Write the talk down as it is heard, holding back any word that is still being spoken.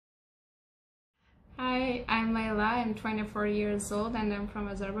Hi, I'm Leyla. I'm 24 years old and I'm from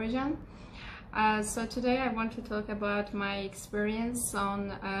Azerbaijan. So today I want to talk about my experience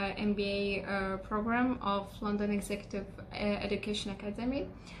on MBA program of London Executive Education Academy.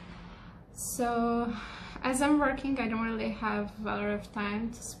 So as I'm working, I don't really have a lot of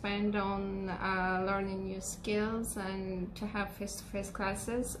time to spend on learning new skills and to have face-to-face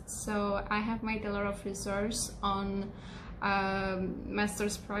classes. So I have made a lot of research on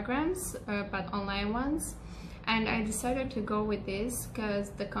master's programs, but online ones, and I decided to go with this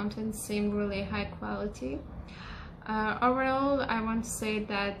because the content seemed really high quality. Overall, I want to say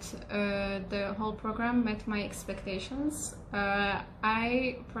that the whole program met my expectations.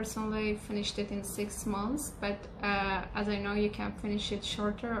 I personally finished it in 6 months, but as I know, you can finish it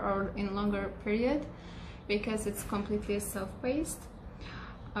shorter or in longer period because it's completely self-paced.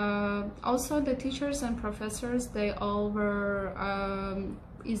 Also, the teachers and professors, they all were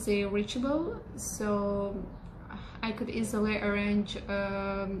easily reachable, so I could easily arrange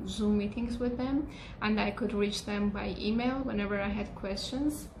Zoom meetings with them, and I could reach them by email whenever I had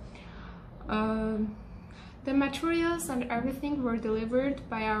questions. The materials and everything were delivered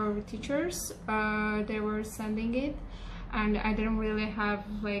by our teachers. They were sending it, and I didn't really have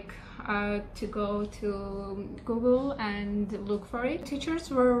to go to Google and look for it.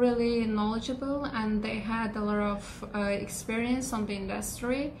 Teachers were really knowledgeable and they had a lot of experience on the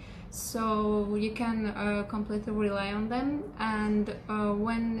industry, so you can completely rely on them. And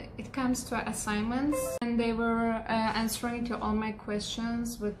when it comes to assignments, and they were answering to all my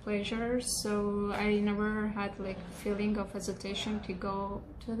questions with pleasure, so I never had feeling of hesitation to go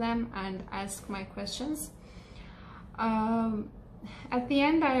to them and ask my questions. At the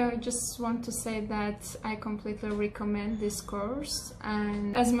end, I just want to say that I completely recommend this course,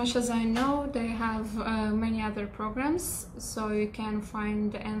 and as much as I know, they have many other programs, so you can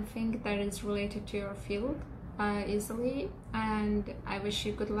find anything that is related to your field easily, and I wish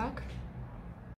you good luck.